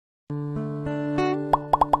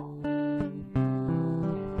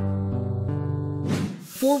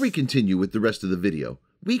Before we continue with the rest of the video,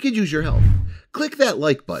 we could use your help. Click that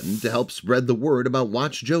like button to help spread the word about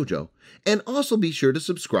watchJojo, and also be sure to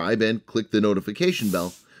subscribe and click the notification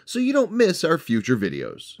bell so you don't miss our future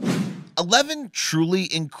videos. 11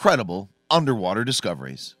 truly incredible underwater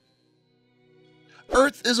discoveries.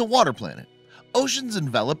 Earth is a water planet. Oceans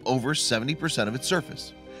envelop over 70% of its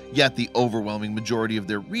surface, yet the overwhelming majority of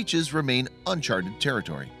their reaches remain uncharted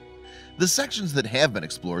territory. The sections that have been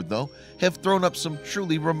explored, though, have thrown up some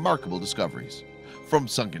truly remarkable discoveries. From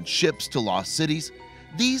sunken ships to lost cities,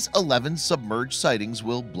 these 11 submerged sightings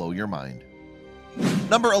will blow your mind.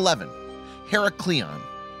 Number 11. Heraklion.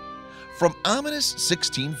 From ominous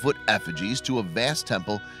 16-foot effigies to a vast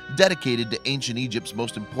temple dedicated to ancient Egypt's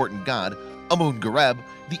most important god, Amun-Gareb,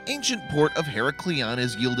 the ancient port of Heraklion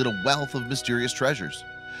has yielded a wealth of mysterious treasures.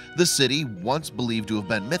 The city, once believed to have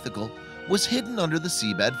been mythical, was hidden under the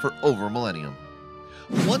seabed for over a millennium.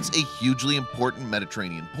 Once a hugely important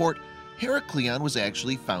Mediterranean port, Heraklion was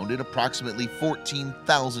actually founded approximately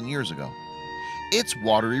 14,000 years ago. Its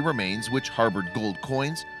watery remains, which harbored gold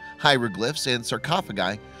coins, hieroglyphs, and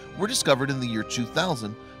sarcophagi, were discovered in the year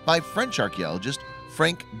 2000 by French archaeologist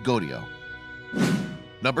Frank Godot.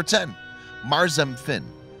 Number 10. Marzem Fin.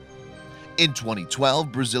 In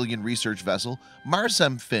 2012, Brazilian research vessel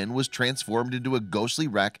Marzem Fin was transformed into a ghostly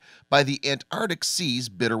wreck by the Antarctic Sea's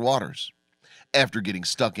bitter waters. After getting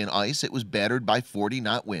stuck in ice, it was battered by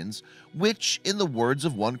 40-knot winds, which, in the words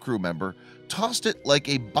of one crew member, tossed it like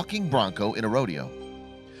a bucking bronco in a rodeo.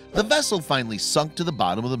 The vessel finally sunk to the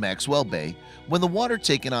bottom of the Maxwell Bay when the water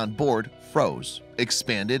taken on board froze,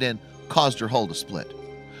 expanded, and caused her hull to split.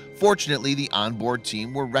 Fortunately, the onboard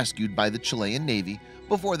team were rescued by the Chilean Navy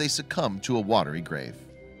before they succumbed to a watery grave.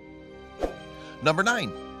 Number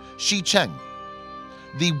 9. Xicheng.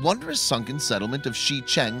 The wondrous sunken settlement of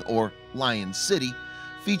Xicheng, or Lion City,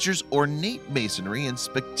 features ornate masonry and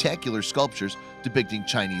spectacular sculptures depicting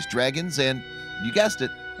Chinese dragons and, you guessed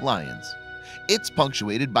it, lions. It's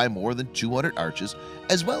punctuated by more than 200 arches,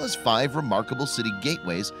 as well as 5 remarkable city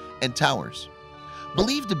gateways and towers.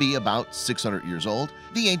 Believed to be about 600 years old,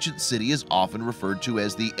 the ancient city is often referred to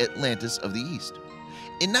as the Atlantis of the East.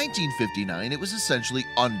 In 1959, it was essentially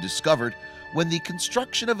undiscovered when the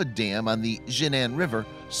construction of a dam on the Jinan River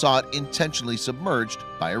saw it intentionally submerged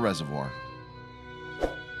by a reservoir.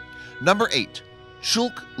 Number 8.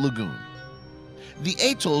 Chulk Lagoon. The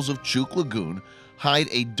atolls of Chulk Lagoon hide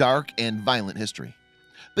a dark and violent history.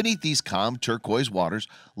 Beneath these calm turquoise waters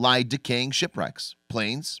lie decaying shipwrecks,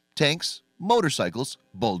 planes, tanks, motorcycles,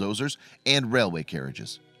 bulldozers, and railway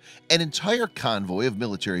carriages. An entire convoy of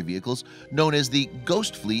military vehicles known as the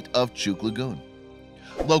Ghost Fleet of Chulk Lagoon.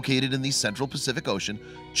 Located in the central Pacific Ocean,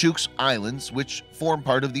 Chulk's Islands, which form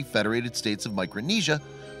part of the Federated States of Micronesia,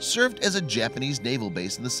 served as a Japanese naval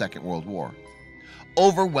base in the Second World War.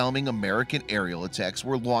 Overwhelming American aerial attacks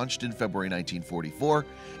were launched in February 1944,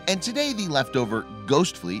 and today the leftover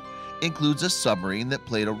Ghost Fleet includes a submarine that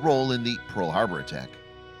played a role in the Pearl Harbor attack.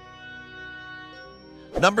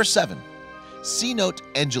 Number 7. Cenote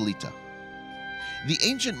Angelita. The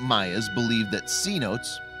ancient Mayas believed that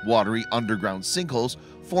cenotes, watery underground sinkholes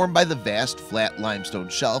formed by the vast flat limestone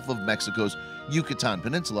shelf of Mexico's Yucatan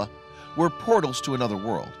Peninsula, were portals to another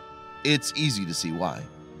world. It's easy to see why.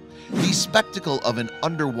 The spectacle of an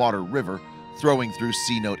underwater river throwing through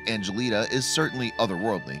Cenote Angelita is certainly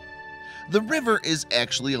otherworldly. The river is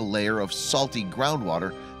actually a layer of salty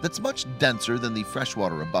groundwater that's much denser than the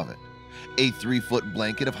freshwater above it. A 3-foot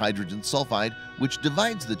blanket of hydrogen sulfide, which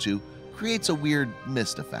divides the two, creates a weird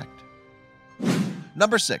mist effect.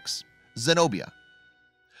 Number 6. Zenobia.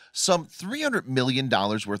 Some $300 million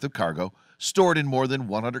worth of cargo, stored in more than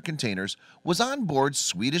 100 containers, was on board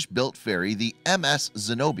Swedish-built ferry the MS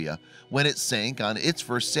Zenobia when it sank on its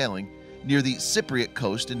first sailing near the Cypriot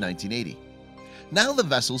coast in 1980. Now the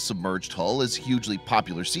vessel's submerged hull is a hugely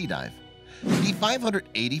popular sea dive. The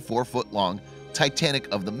 584-foot-long Titanic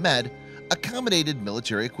of the Med accommodated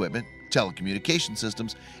military equipment, telecommunication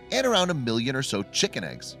systems, and around 1 million or so chicken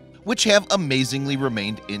eggs, which have amazingly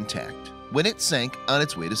remained intact when it sank on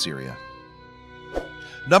its way to Syria.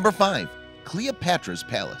 Number 5. Cleopatra's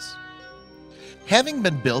Palace. Having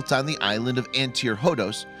been built on the island of Antir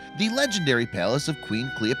Hodos, the legendary palace of Queen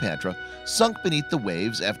Cleopatra sunk beneath the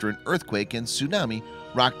waves after an earthquake and tsunami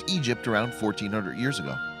rocked Egypt around 1400 years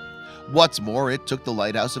ago. What's more, it took the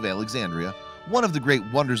lighthouse of Alexandria, one of the great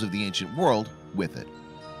wonders of the ancient world, with it.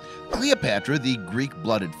 Cleopatra, the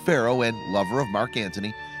Greek-blooded pharaoh and lover of Mark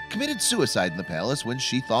Antony, committed suicide in the palace when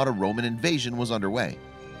she thought a Roman invasion was underway.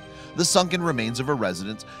 The sunken remains of her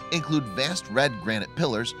residence include vast red granite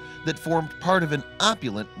pillars that formed part of an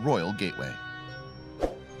opulent royal gateway.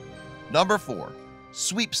 Number 4.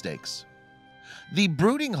 Sweepstakes. The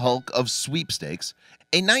brooding hulk of Sweepstakes,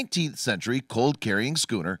 a 19th century cold-carrying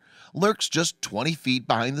schooner, lurks just 20 feet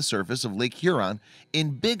behind the surface of Lake Huron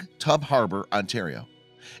in Big Tub Harbor, Ontario.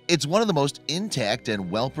 It's one of the most intact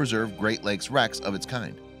and well-preserved Great Lakes wrecks of its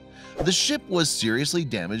kind. The ship was seriously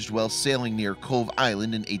damaged while sailing near Cove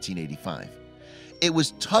Island in 1885. It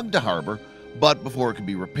was tugged to harbor, but before it could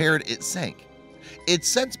be repaired, it sank. It's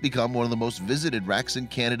since become one of the most visited wrecks in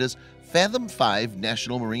Canada's Fathom 5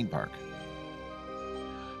 National Marine Park.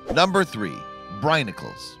 Number 3.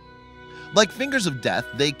 Brinicles. Like fingers of death,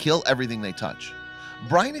 they kill everything they touch.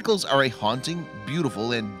 Brinicles are a haunting,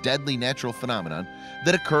 beautiful, and deadly natural phenomenon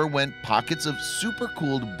that occur when pockets of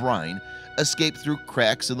supercooled brine escape through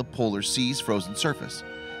cracks in the polar sea's frozen surface,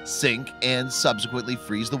 sink, and subsequently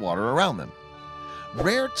freeze the water around them.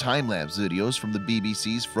 Rare time-lapse videos from the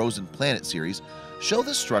BBC's Frozen Planet series show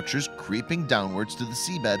the structures creeping downwards to the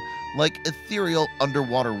seabed like ethereal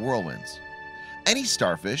underwater whirlwinds. Any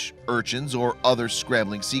starfish, urchins, or other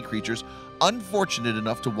scrabbling sea creatures unfortunate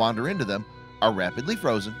enough to wander into them are rapidly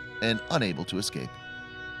frozen and unable to escape.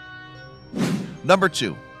 Number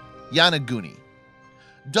 2. Yonaguni.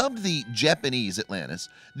 Dubbed the Japanese Atlantis,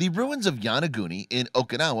 the ruins of Yonaguni in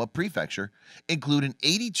Okinawa Prefecture include an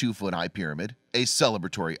 82-foot high pyramid, a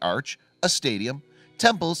celebratory arch, a stadium,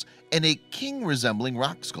 temples, and a king-resembling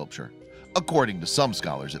rock sculpture, according to some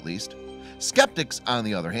scholars at least. Skeptics, on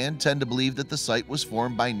the other hand, tend to believe that the site was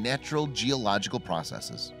formed by natural geological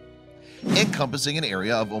processes. Encompassing an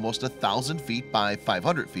area of almost 1,000 feet by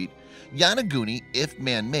 500 feet, Yonaguni, if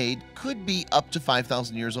man-made, could be up to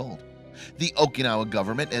 5,000 years old. The Okinawa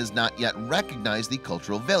government has not yet recognized the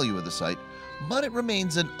cultural value of the site, but it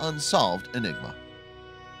remains an unsolved enigma.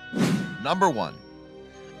 Number 1.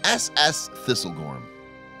 SS Thistlegorm.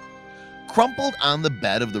 Crumpled on the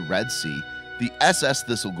bed of the Red Sea, the SS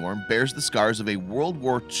Thistlegorm bears the scars of a World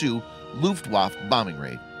War II Luftwaffe bombing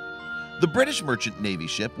raid. The British merchant navy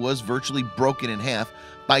ship was virtually broken in half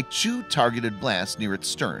by 2 targeted blasts near its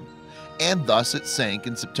stern, and thus it sank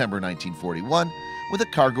in September 1941 with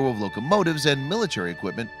a cargo of locomotives and military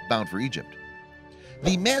equipment bound for Egypt.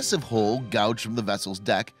 The massive hole gouged from the vessel's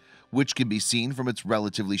deck, which can be seen from its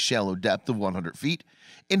relatively shallow depth of 100 feet,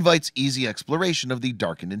 invites easy exploration of the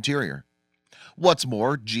darkened interior. What's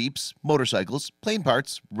more, jeeps, motorcycles, plane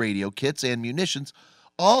parts, radio kits, and munitions,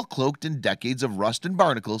 all cloaked in decades of rust and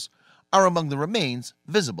barnacles, are among the remains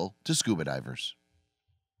visible to scuba divers.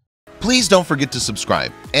 Please don't forget to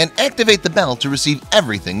subscribe and activate the bell to receive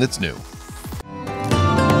everything that's new.